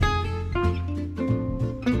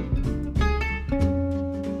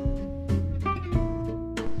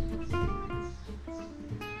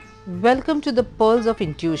Welcome to the Pearls of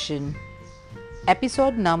Intuition,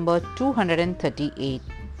 episode number 238.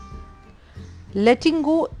 Letting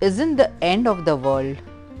go isn't the end of the world,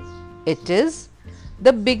 it is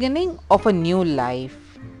the beginning of a new life.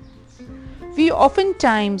 We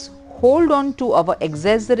oftentimes hold on to our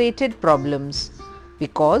exaggerated problems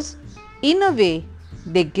because, in a way,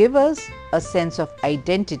 they give us a sense of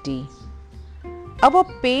identity. Our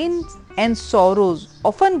pains and sorrows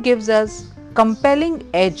often gives us compelling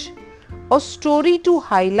edge or story to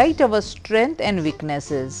highlight our strength and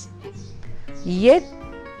weaknesses. Yet,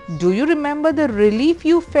 do you remember the relief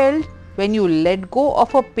you felt when you let go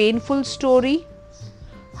of a painful story?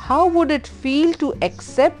 How would it feel to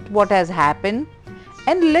accept what has happened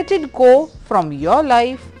and let it go from your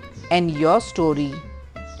life and your story?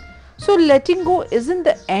 So, letting go isn't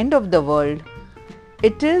the end of the world.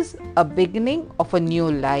 It is a beginning of a new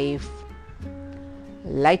life.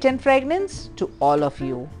 Light and fragrance to all of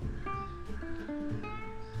you.